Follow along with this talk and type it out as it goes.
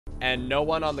and no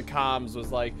one on the comms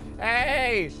was like,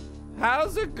 hey,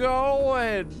 how's it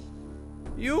going?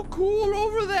 You cool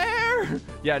over there?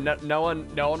 Yeah, no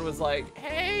one was like,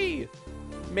 hey,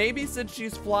 maybe since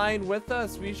she's flying with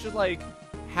us, we should like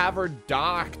have her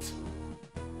docked.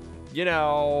 You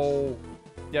know,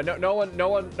 yeah, no one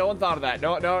thought of that.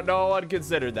 No one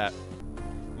considered that.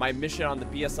 My mission on the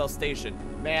BSL station.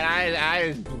 Man,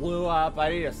 I blew up. I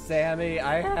need a Sammy.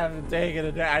 I haven't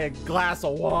taken a glass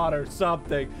of water,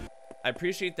 something. I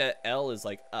appreciate that L is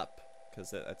like up,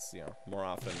 because that's, you know, more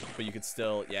often. But you could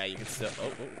still, yeah, you could still,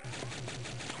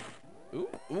 oh.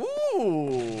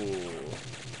 Ooh.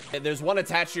 And there's one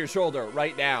attached to your shoulder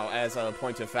right now, as a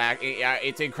point of fact.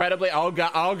 It's incredibly, oh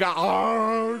god.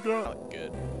 Oh,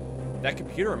 good. That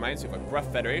computer reminds me of a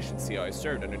gruff Federation CO I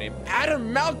served under name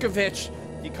Adam Malkovich.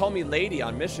 He called me lady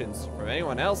on missions. From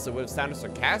anyone else, it would have sounded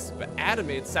sarcastic, but Adam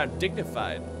made it sound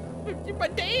dignified. You're my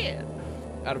dad.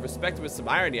 Out of respect with some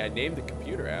irony, I named the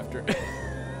computer after.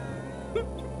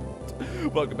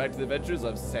 Welcome back to the adventures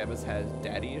of Samus Has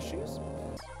Daddy Issues.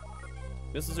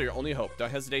 Missiles are your only hope. Don't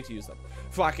hesitate to use them.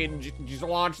 Fucking just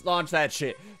launch that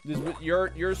shit.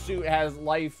 Your suit has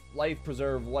life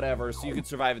preserve, whatever, so you can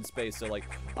survive in space. So like,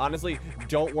 honestly,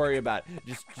 don't worry about it.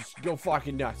 Just go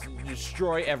fucking nuts.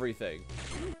 Destroy everything.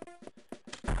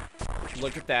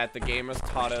 Look at that. The game has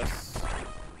taught us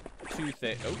two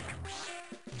things. Oh,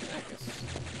 nice.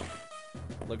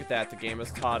 Look at that. The game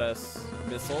has taught us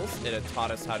missiles. It had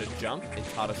taught us how to jump. It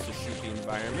taught us to shoot the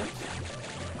environment.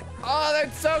 Oh,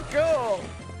 that's so cool!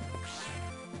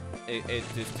 It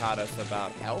just taught us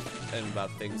about health and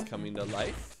about things coming to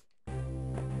life.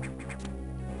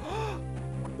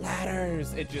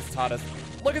 Ladders! It just taught us.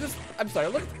 Look at this. I'm sorry.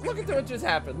 Look at what just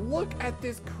happened. Look at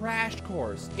this crash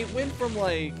course. It went from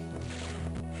like.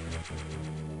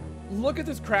 Look at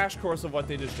this crash course of what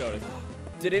they just showed us.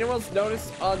 Did anyone else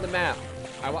notice on the map?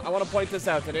 I want to point this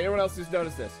out. Did anyone else just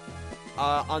notice this?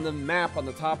 On the map on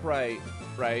the top right.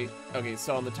 Right? Okay,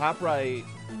 so on the top right,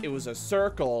 it was a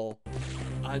circle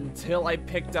until I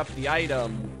picked up the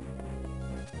item,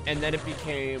 and then it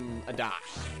became a dot.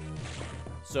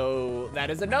 So that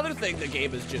is another thing the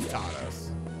game has just taught us.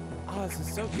 Oh, this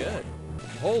is so good.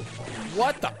 Hold,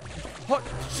 what the? Oh,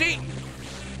 she.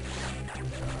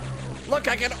 Look,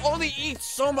 I can only eat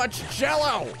so much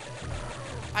Jello.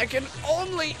 I can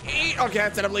only eat. Okay,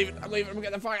 that's it. I'm leaving. I'm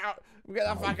getting the fuck out. Get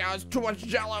the fuck out, it's too much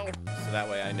Jello. So that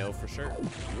way I know for sure.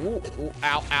 Ooh, ooh,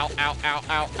 ow, ow, ow, ow,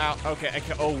 ow, ow. Okay, I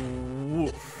can, oh.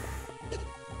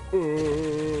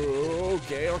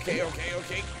 Okay.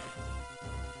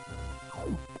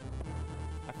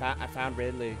 I found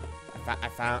Ridley. I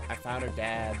found her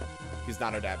dad. He's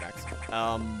not her dad, Max.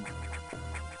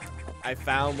 I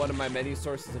found one of my many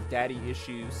sources of daddy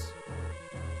issues.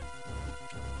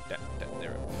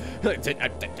 There.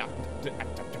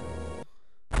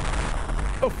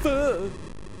 Oh, fuck.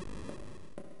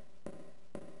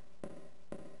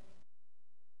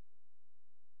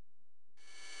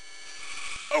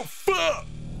 Oh, fuck.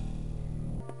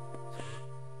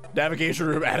 Navigation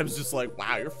room. Adam's just like,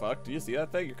 wow, you're fucked. Do you see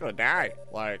that thing? You're gonna die.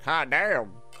 Like, hot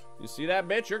damn. You see that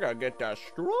bitch? You're gonna get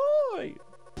destroyed.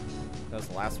 That was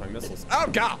the last of my missiles. Oh,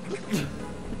 God.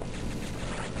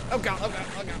 Oh, God.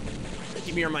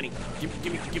 Give me your money. Give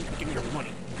me your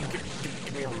money.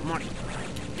 Give me your money.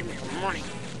 Give me your money.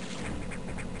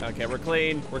 Okay, we're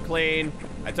clean.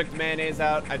 I took the mayonnaise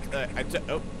out. I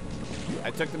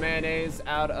took the mayonnaise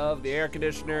out of the air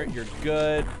conditioner. You're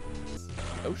good.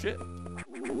 Oh shit.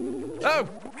 Oh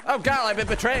God, I've been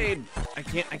betrayed. I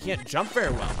can't jump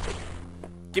very well.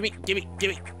 Give me the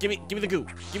goo.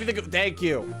 Give me the goo. Thank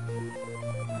you.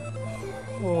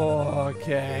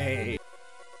 Okay.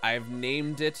 I've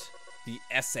named it the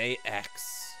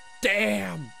SAX.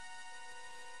 Damn.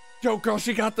 Yo, girl,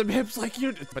 she got them hips like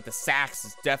you did. But the sax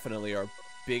is definitely our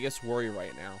biggest worry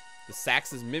right now. The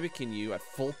sax is mimicking you at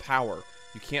full power.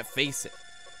 You can't face it.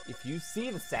 If you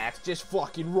see the sax, just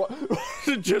fucking run.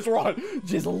 Just run.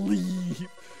 Just leave.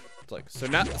 It's like, so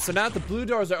now the blue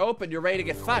doors are open, you're ready to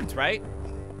get fucked, right?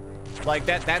 Like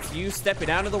that's you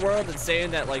stepping out of the world and saying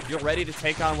that like you're ready to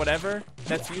take on whatever?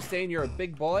 That's you saying you're a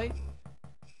big boy?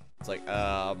 It's like,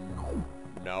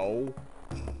 no.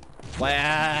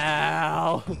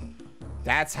 Well,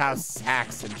 that's how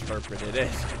Sax interpreted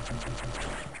it.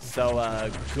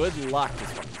 So, good luck is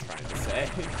what I'm trying to say.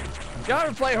 You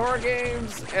ever play horror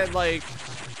games and like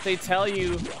they tell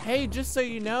you, hey, just so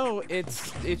you know,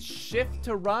 it's shift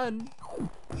to run,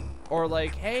 or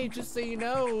like, hey, just so you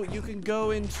know, you can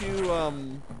go into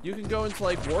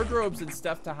like wardrobes and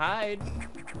stuff to hide,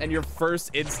 and your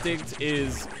first instinct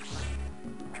is,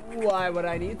 why would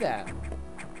I need that?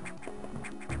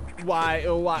 Why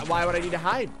would I need to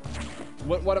hide?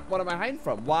 What am I hiding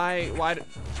from? Why,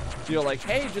 you know, like,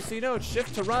 hey, just so you know, it's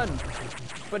shift to run,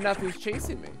 but nothing's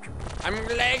chasing me. I'm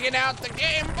legging out the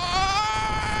game,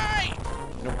 boy!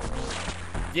 Nope.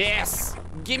 Yes!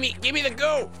 Give me the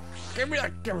go! Give me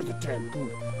the damn go.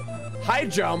 High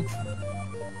jump.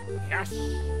 Yes.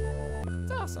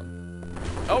 It's awesome.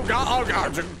 Oh god.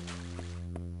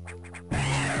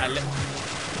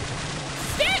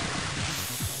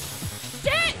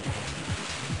 Shit!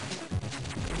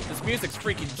 This music's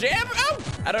freaking jam. Oh!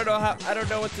 I don't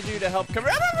know what to do to help come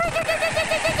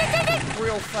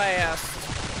real fast.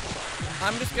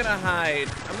 I'm just gonna hide.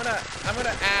 I'm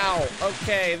gonna ow.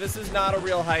 Okay, this is not a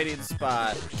real hiding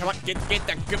spot. Come on, get you.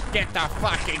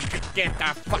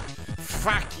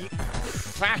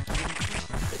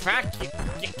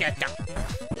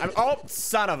 Oh,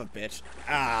 son of a bitch.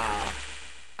 Ah.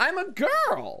 I'm a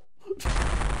girl.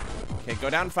 Okay,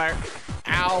 go down and fire.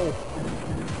 Ow.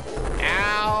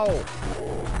 Ow.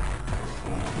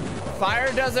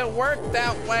 Fire doesn't work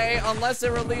that way unless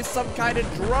it releases some kind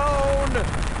of drone.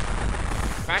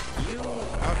 Fuck you.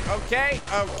 Okay.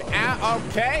 Ow.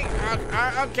 Okay.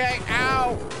 Okay.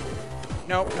 Ow.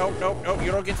 Nope.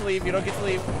 You don't get to leave.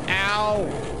 Ow.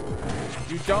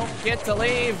 You don't get to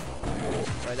leave.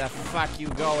 Where the fuck you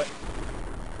going?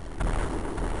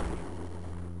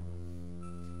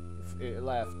 It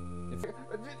left.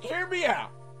 Hear me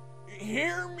out.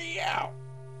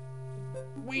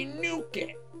 We nuke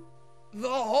it. The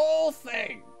whole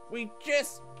thing. We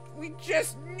just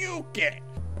nuke it.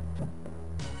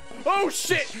 Oh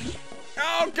shit!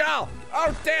 Oh god!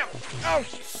 Oh damn! Oh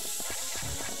shit!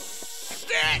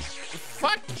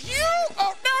 Fuck you!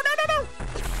 Oh no!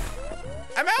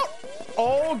 I'm out!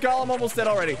 Oh god, I'm almost dead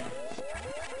already.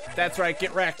 That's right,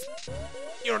 get wrecked.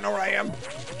 You don't know where I am.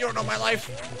 You don't know my life.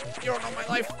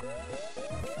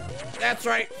 That's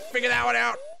right, figure that one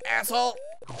out, asshole.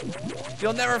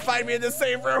 You'll never find me in the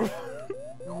same room.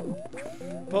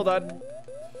 Hold on.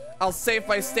 I'll save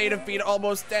my state of being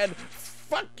almost dead.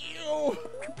 Fuck you!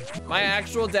 My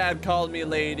actual dad called me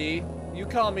lady. You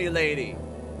call me lady.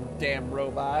 Damn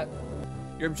robot.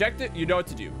 Your objective, you know what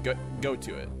to do. Go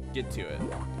to it. Get to it.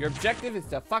 Your objective is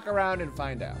to fuck around and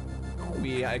find out.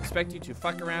 We expect you to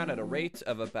fuck around at a rate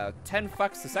of about 10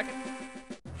 fucks a second.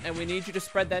 And we need you to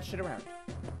spread that shit around.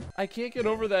 I can't get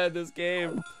over that in this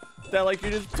game. That like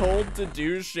you're just told to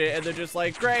do shit and they're just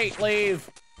like, great, leave.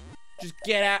 Just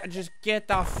get out, just get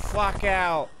the fuck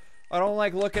out. I don't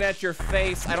like looking at your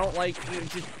face. I don't like you.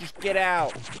 Just get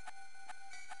out.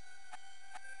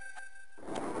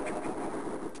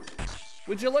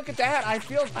 Would you look at that? I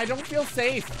don't feel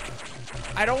safe.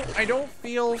 I don't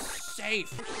feel safe.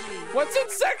 What's in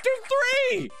Sector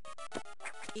 3?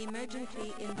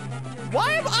 Emergency in Sector 3.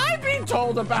 Why am I being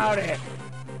told about it?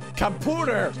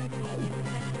 Computer,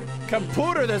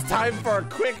 there's time for a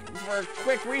quick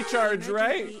recharge,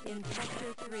 right?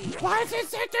 What's in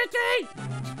Sector 3?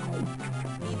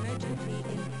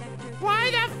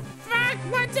 Why the fuck?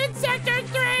 What's in Sector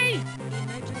 3?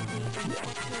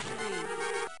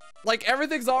 Like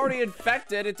everything's already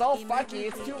infected. It's all fucky.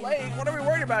 It's too late. What are we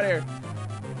worried about here?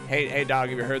 Hey dog,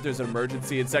 have you heard there's an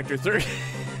emergency in Sector 3?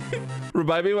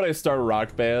 Remind me when I start a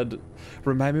rock band.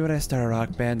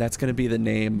 That's gonna be the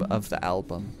name of the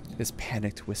album. Is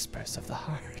Panicked Whispers of the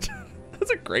Heart.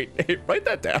 That's a great name. Write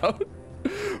that down.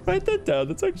 Write that down.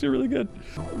 That's actually really good.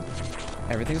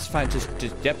 Everything's fine. Just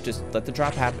let the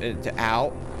drop happen.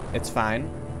 Ow. It's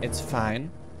fine.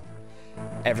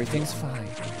 Everything's fine.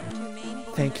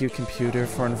 Thank you, computer,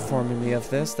 for informing me of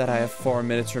this, that I have 4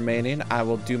 minutes remaining. I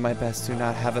will do my best to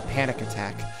not have a panic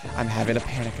attack. I'm having a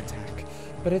panic attack,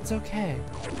 but it's okay.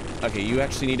 Okay, you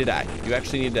actually need to die.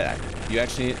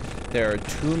 There are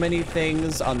too many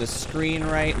things on the screen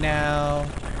right now.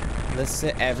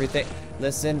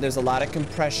 Listen, there's a lot of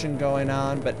compression going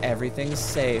on, but everything's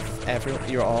safe.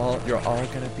 You're all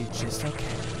gonna be just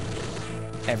okay.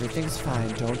 Everything's fine.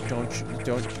 Don't.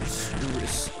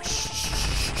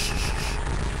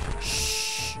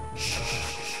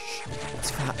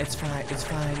 It's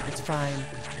fine.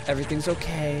 Everything's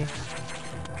okay.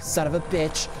 Son of a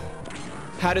bitch.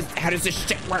 How does this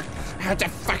shit work? How does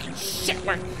that fucking shit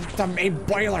work? The main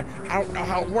boiler. I don't know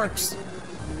how it works.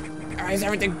 Why is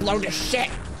everything blown to shit?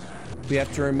 We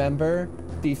have to remember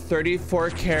the 34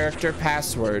 character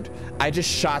password. I just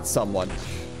shot someone.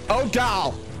 Oh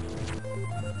god!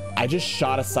 I just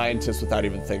shot a scientist without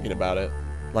even thinking about it.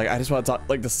 Like, I just want to talk,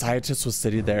 like, the scientist was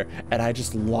sitting there and I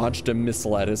just launched a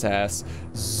missile at his ass.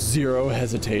 Zero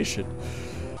hesitation.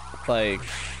 Like,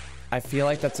 I feel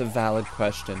like that's a valid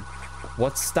question.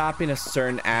 What's stopping a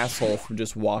certain asshole from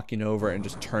just walking over and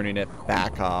just turning it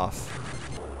back off?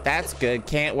 That's good.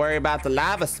 Can't worry about the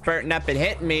lava spurting up and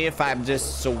hitting me if I'm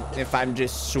just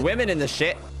swimming in the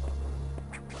shit.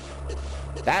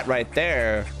 That right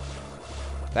there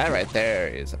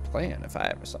is a plan if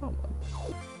I ever saw one.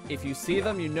 If you see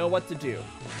them, you know what to do.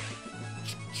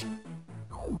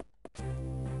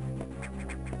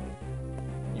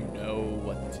 You know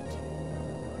what to do.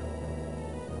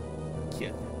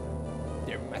 Kill.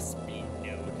 There must be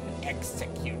no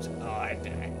execute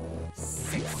order.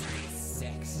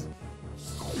 66.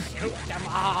 Shoot them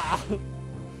all.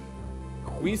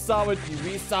 We saw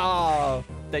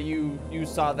that you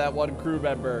saw that one crew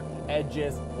member and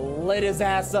just lit his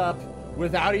ass up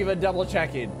without even double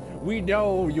checking. We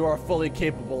know you are fully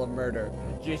capable of murder.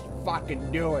 Just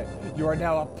fucking do it. You are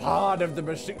now a pawn of the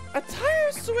machine. A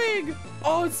tire swing!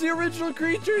 Oh, it's the original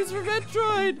creatures from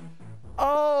Metroid.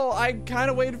 Oh, I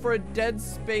kind of waited for a Dead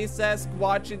Space-esque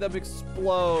watching them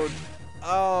explode.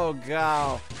 Oh,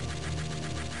 God.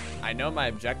 I know my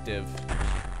objective.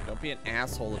 Don't be an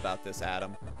asshole about this,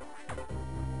 Adam.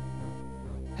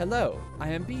 Hello, I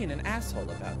am being an asshole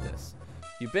about this.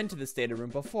 You've been to this data room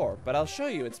before, but I'll show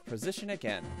you its position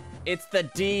again. It's the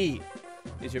D.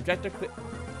 Is your objective clear?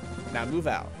 Now move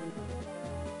out.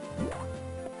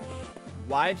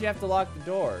 Why'd you have to lock the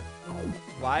door?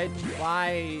 Why?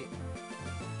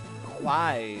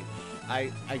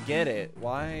 I get it.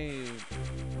 Why?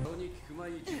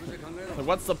 Like,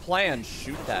 what's the plan?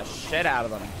 Shoot that shit out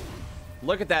of them.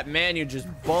 Look at that man you just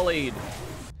bullied.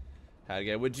 How'd you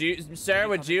get? Would you, sir,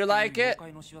 would you like it?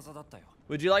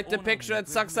 Would you like the picture that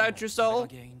sucks out your soul?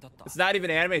 It's not even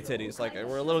anime titties. Like,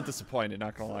 we're a little disappointed,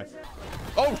 not gonna lie.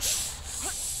 Oh,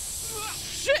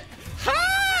 shit!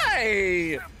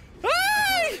 Hi!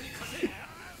 Hi!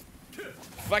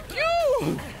 Fuck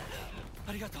you!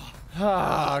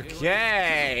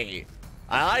 Okay.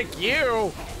 I like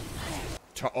you.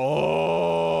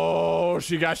 Oh,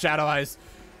 she got shadow eyes.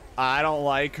 I don't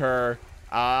like her.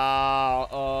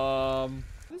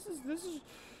 This is,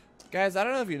 guys, I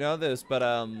don't know if you know this, but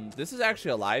this is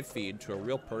actually a live feed to a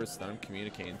real person that I'm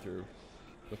communicating through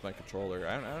with my controller.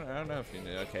 I don't know if you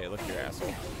know. Okay, look at your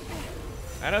asshole.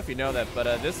 I don't know if you know that, but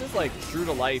this is like true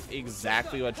to life,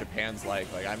 exactly what Japan's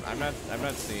like. Like I'm not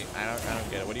seeing. I don't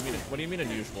get it. What do you mean? What do you mean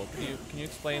unusual? Can you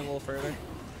explain a little further?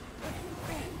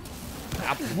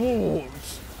 Ah, boom.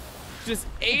 Just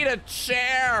ate a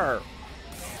chair.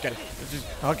 Get it.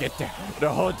 I'll get there. No,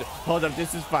 hold up.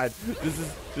 This is fine.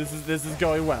 This is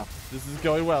going well. This is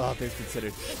going well, all things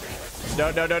considered. No.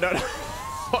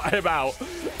 I am out.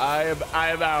 I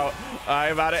am out. I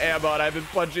am out of ammo, and I've been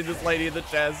punching this lady in the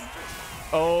chest.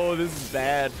 Oh, this is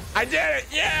bad. I did it.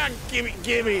 Yeah, gimme.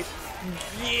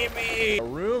 A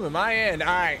room am I in? All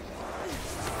right.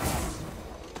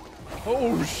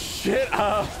 Oh shit.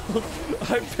 I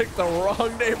picked the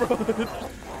wrong neighborhood.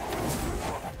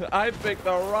 I picked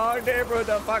the wrong neighborhood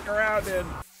to fuck around in.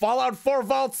 Fallout 4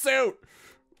 vault suit.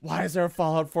 Why is there a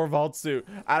Fallout 4 vault suit?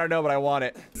 I don't know, but I want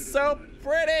it. So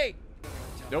pretty.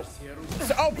 Nope.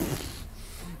 So, oh.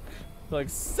 Like,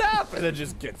 stop, and then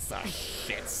just gets the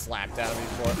shit slapped out of me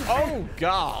for it. Oh,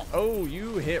 God. Oh,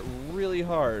 you hit really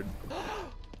hard.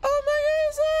 Oh, my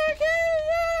goodness.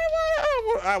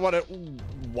 Okay, I want it.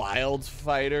 Wild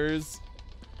Fighters.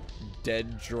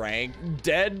 Dead Drank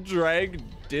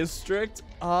District.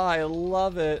 Oh, I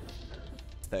love it.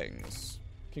 Things.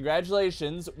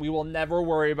 Congratulations. We will never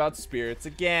worry about spirits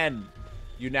again.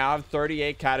 You now have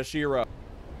 38 Katashiro.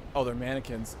 Oh, they're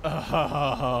mannequins.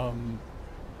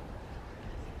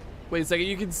 Wait a second.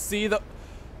 You can see the...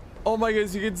 Oh my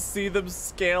goodness. You can see them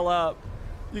scale up.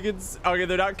 You can... Okay,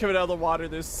 they're not coming out of the water.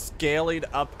 They're scaling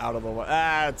up out of the water.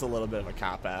 Ah, it's a little bit of a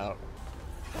cop-out.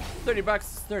 $30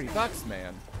 is $30,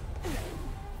 man.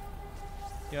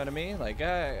 You know what I mean? Like,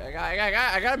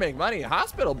 I gotta make money.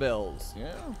 Hospital bills.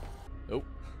 Yeah. Nope.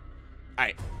 All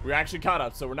right, we're actually caught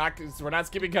up, so we're not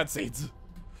skipping cutscenes.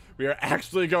 We are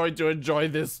actually going to enjoy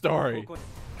this story.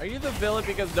 Are you the villain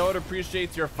because no one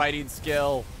appreciates your fighting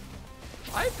skill?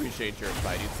 I appreciate your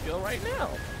fighting skill right now.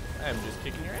 I'm just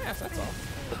kicking your ass. That's all.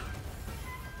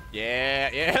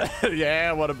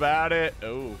 Yeah. What about it?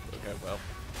 Oh, okay. Well.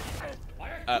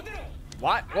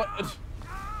 What?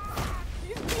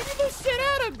 He's beating the shit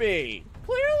out of me.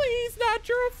 Clearly, he's not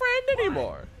your friend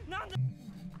anymore.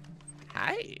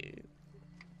 Hi.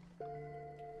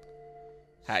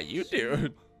 How you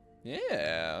doing?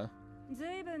 Yeah.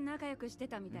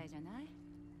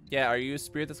 Yeah, are you a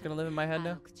spirit that's gonna live in my head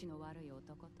now?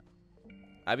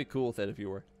 I'd be cool with it if you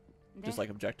were. Just like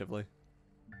objectively.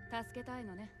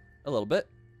 A little bit.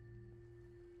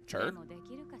 Sure.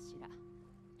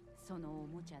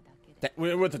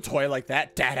 With a toy like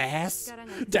that? Dad ass?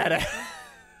 Dad ass.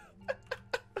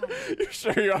 You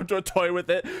sure you're up to a toy with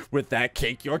it? With that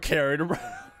cake you're carrying around?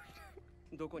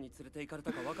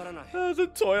 There's a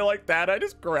toy like that. I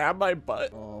just grab my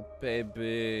butt. Oh,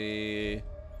 baby.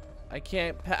 I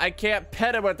can't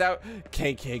pet him without.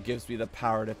 KK gives me the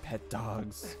power to pet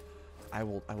dogs. I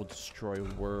will destroy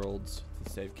worlds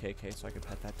to save KK so I can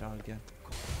pet that dog again.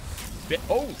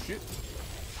 Oh shit.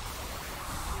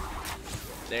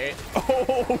 There.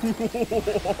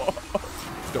 Oh.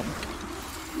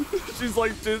 She's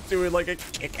like just doing like a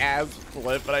kick-ass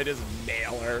flip, and I just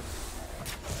nail her.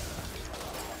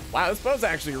 Wow, this bow's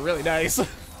actually really nice.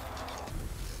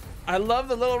 I love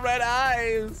the little red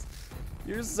eyes.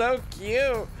 You're so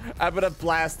cute. I'm gonna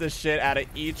blast the shit out of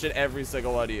each and every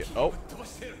single one of you. Oh.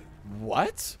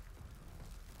 What?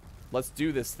 Let's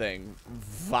do this thing.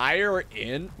 Wire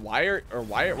in? Wire or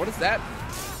wire? What is that?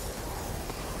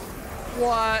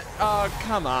 What? Oh,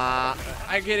 come on.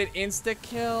 I get an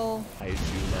insta-kill. I do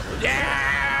love it.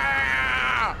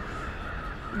 Yeah!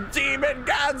 Demon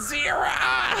Godzilla!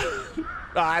 Oh,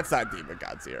 that's not Demon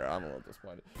Godzilla. I'm a little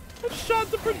disappointed. I shot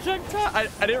the projectile. I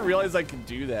didn't realize I could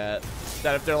do that.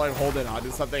 That if they're like holding on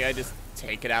to something, I just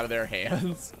take it out of their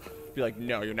hands. Be like,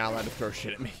 no, you're not allowed to throw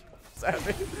shit at me.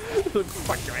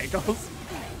 Fuck your ankles.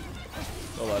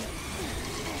 Hold on.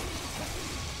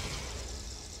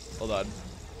 Hold on.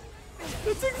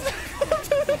 That's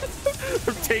exactly.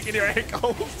 I'm taking your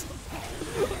ankles.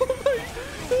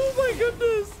 Oh my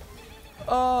goodness.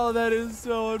 Oh, that is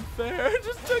so unfair. I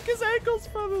just took his ankles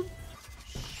from him.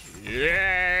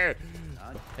 Yeah.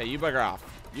 Hey, you bugger off.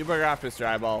 You bugger off, Mr.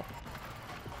 Eyeball.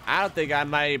 I don't think I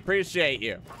might appreciate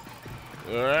you.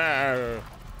 Oh.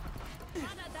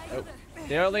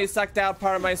 They only sucked out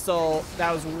part of my soul.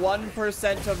 That was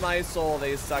 1% of my soul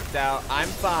they sucked out. I'm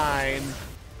fine.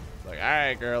 Like, all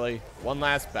right, girly. One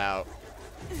last bout.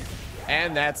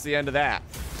 And that's the end of that.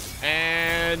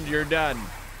 And you're done.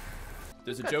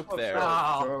 There's a joke there.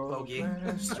 Oh, bogey.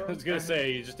 I was gonna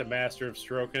say, you're just a master of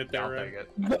stroking it there, right?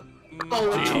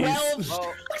 Oh, 12.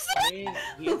 Oh, he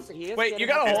is wait, you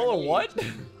got a hole in what?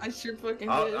 I sure fucking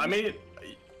did. I mean,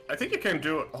 I think you can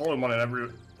do a hole in one in every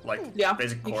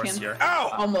basic course here. Ow!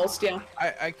 Almost, yeah.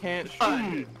 I can't.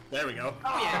 There we go.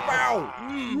 Oh, yeah.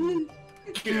 Wow!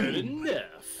 Good enough.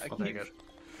 I'll take it.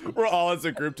 We're all as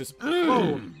a group just.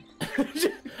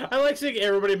 I like seeing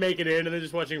everybody make it in and then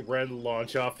just watching Red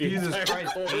launch off the Jesus entire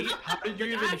Christ, board. 8? How did you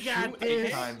even shoot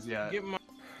 8 times yet?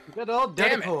 Get all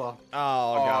Damn it! Oh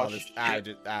god,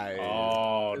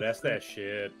 Oh, that's that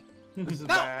shit. This is No,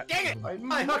 bad. dang it!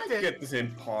 I hooked it. Get this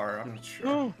in par. I'm not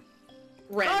sure.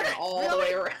 Ran all the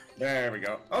way around. There we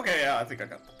go. Okay, yeah, I think I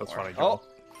got the That's par. funny. Oh,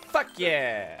 fuck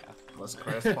yeah! Let's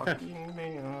Chris fucking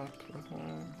me up.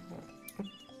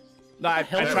 No, I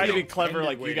try to be clever Ended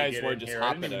like way you to guys get were, in just here. I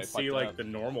hopping didn't and even see like the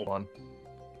normal one.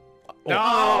 No,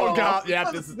 Oh, god, yeah,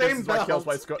 that's this is the same what kills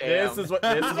my belt. score. This is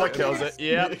what kills it.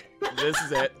 Yep, this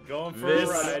is it. going for This-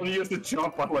 a ride. When you use the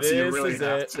jump unless This you really is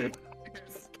have it. to.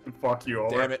 Fuck you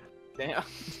over. Damn it. Damn.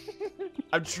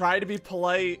 I'm trying to be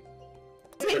polite.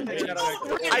 I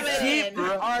keep-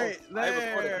 Alright,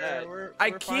 recorded there. that. We're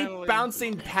I keep finally-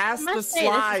 bouncing past the Must say, this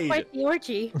is slide. quite the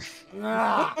orgy.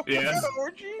 Ah. Yes.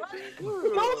 Orgy?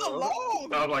 Move along.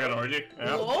 Sounds like an orgy.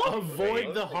 Yeah.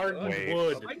 Avoid the hardened Wait.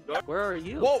 wood. Where are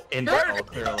you? Whoa! Intel,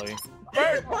 clearly.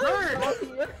 Bird!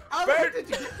 How Bird! did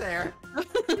you get there?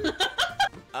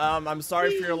 I'm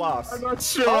sorry for your loss. I'm not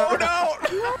sure. Oh no!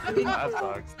 I mean, That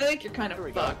sucks. I think you're kind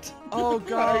of fucked. Oh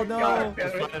god, no!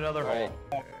 Let's find another hole.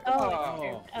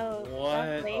 Oh,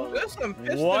 What? lovely. There's some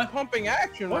piston What? pumping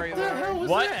action What right the there. hell was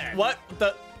What? that? What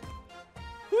the?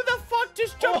 Who the fuck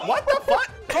just jumped? What the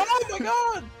fuck? Oh my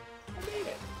god!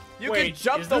 You Wait, can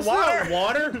jump is the this not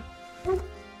water. water?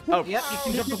 Oh, Yep, you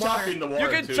can jump the Jump water. in the water you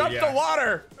can too, jump yeah. the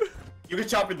water. You can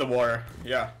jump in the water.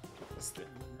 Yeah.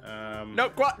 No,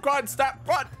 Quad, stop,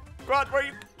 Quad, where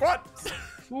you, Quad?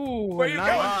 Ooh, Where you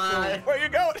nice. going? Where you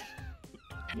going?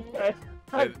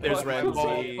 There's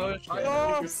Ramsey.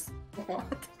 Oh,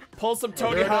 Pull some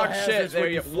Tony There are no Hawk shit. hazards There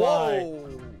when you you fly.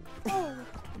 Whoa.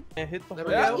 and hit the There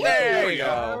we Yeah, go. there we There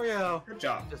go. we go. Good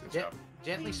job. Just Good job.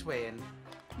 gently swaying.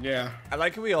 Yeah. I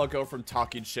like how we all go from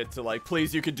talking shit to like,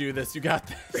 please, you can do this. You got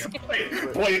this.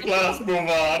 Wait, let us move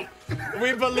on.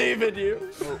 We believe in you.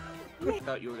 I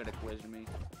thought you were gonna quiz me.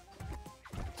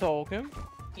 Tolkien.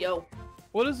 Yo.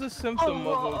 What is the symptom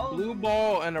of a blue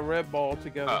ball and a red ball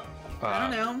together? I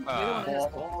don't know. You're the one that has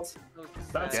balls.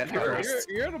 That's Get cursed.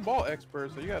 You're the ball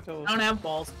expert, so you gotta tell I us. don't have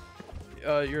balls.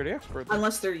 You're the expert. then.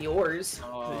 Unless they're yours.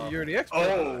 You're the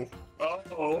expert. Oh.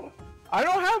 Oh. I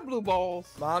don't have blue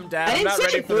balls. Mom, Dad, I I'm didn't not say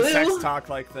ready for the sex blue. talk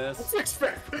like this.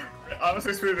 I was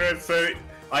expecting to say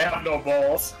I have no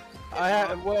balls.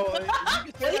 Well,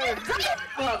 you can say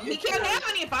that. He can't have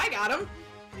any if I got him.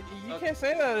 You can't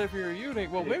say that if you're a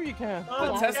eunuch. Well, maybe you can.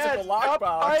 The testicle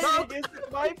lockbox.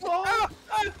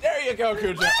 There you go,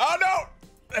 Kuja. Oh no!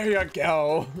 There you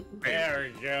go. There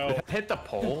you go. Hit the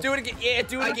pole. Do it again. Yeah,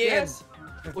 do it again.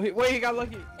 Wait, you got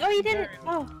lucky. Oh, you didn't.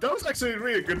 Oh. That was actually a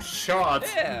really good shot.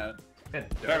 Yeah.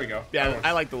 There we go. Yeah,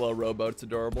 I like the little rowboat. It's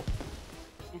adorable.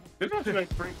 This was a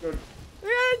pretty good Yeah,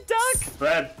 duck.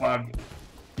 thread, but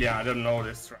yeah, I didn't know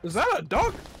this. Is that a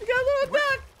duck? You got a little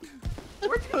duck.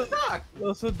 Where's the duck?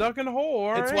 That's a duck in a hole,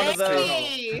 alright? It's one of those.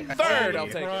 Hey. Third, I'll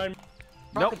take it.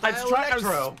 Nope, I was trying. I was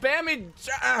spamming.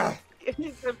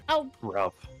 Oh.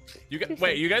 Rough. You guys,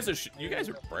 wait, you guys are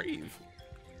brave.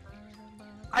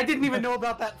 I didn't even know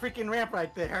about that freaking ramp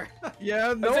right there.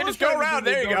 Yeah, no. Just go around.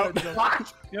 There you go.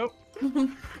 Yep.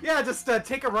 Yeah, just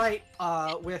take a right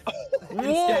with.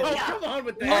 Whoa! Come on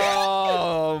with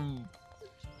that.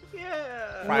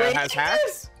 Yeah. Cryo has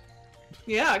hacks.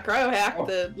 Yeah, Cryo hacked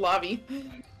the lobby.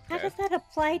 How does that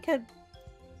apply to?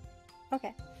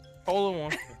 Okay. Hole in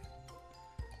one.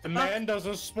 The man does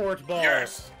a sport ball.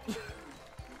 Yes.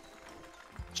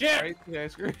 Shit. Right? Yeah,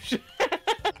 screw.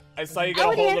 I saw you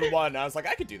get a hole in one. I was like,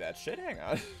 I could do that shit. Hang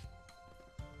on.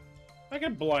 I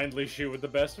can blindly shoot with the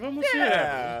best of them. Let's see what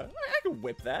Yeah, happens. I could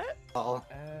whip that. Oh.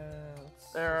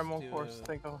 There, I'm on course.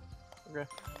 Think of. Okay.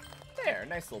 There,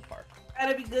 nice little park.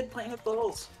 Gotta be good playing with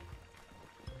balls.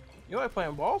 You like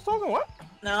playing balls? Talking what?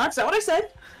 No, that's not what I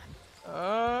said.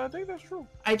 I think that's true.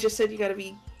 I just said you gotta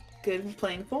be good with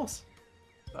playing balls.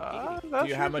 That's Do you have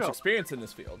your much job. experience in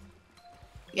this field?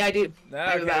 Yeah, I do.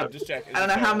 Okay, about- just checking. I don't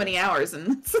know how many hours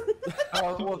in this.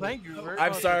 Well, thank you. Very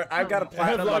I'm much. sorry, I've got a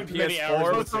platinum on logged many hours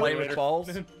PS4 on with Flame Simulator. with balls.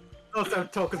 Oh, so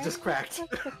Toka's just cracked.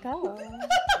 Where's the go?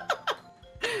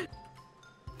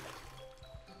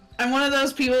 I'm one of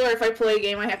those people where if I play a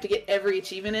game, I have to get every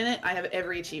achievement in it. I have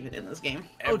every achievement in this game.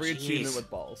 Every jeez. achievement with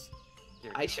balls.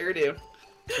 I sure do.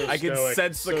 So I can stoic,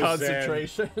 sense the so zen.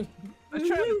 concentration. I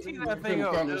tried to see that thing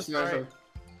up. Just right.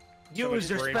 Use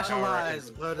your brain power,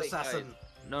 specialized I blood Wait, assassin.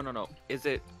 No. Is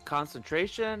it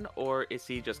concentration or is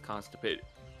he just constipated?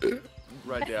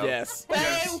 Right now. Yes.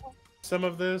 Some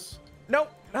of this.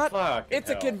 Nope, not. Fuck. It's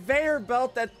a conveyor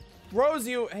belt that throws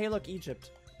you. Hey, look,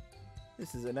 Egypt.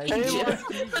 This is a nice. Egypt.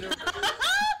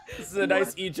 This is a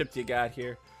nice Egypt you got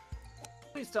here.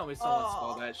 Please tell me someone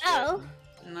saw that shit. Oh.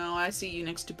 No, I see you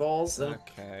next to balls though.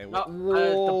 Okay. No, Whoa,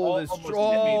 the ball this. almost hit me.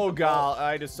 Oh The god, ball-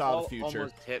 I just saw the Ball future.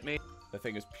 Almost hit me. The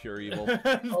thing is pure evil. the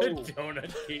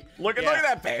donut key. Look at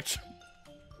that bitch.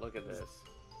 Look at this.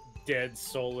 Dead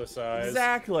soulless eyes.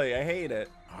 Exactly. I hate it.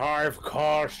 I've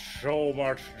caused so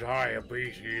much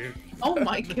diabetes. Oh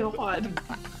my god.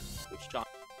 Which John.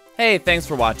 Hey, thanks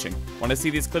for watching. Want to see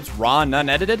these clips raw and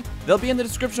unedited? They'll be in the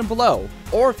description below.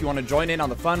 Or if you want to join in on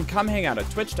the fun, come hang out at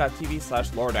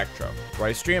twitch.tv/LordEctro, where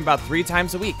I stream about 3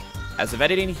 times a week. As of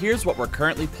editing, here's what we're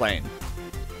currently playing.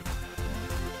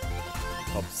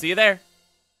 Hope to see you there.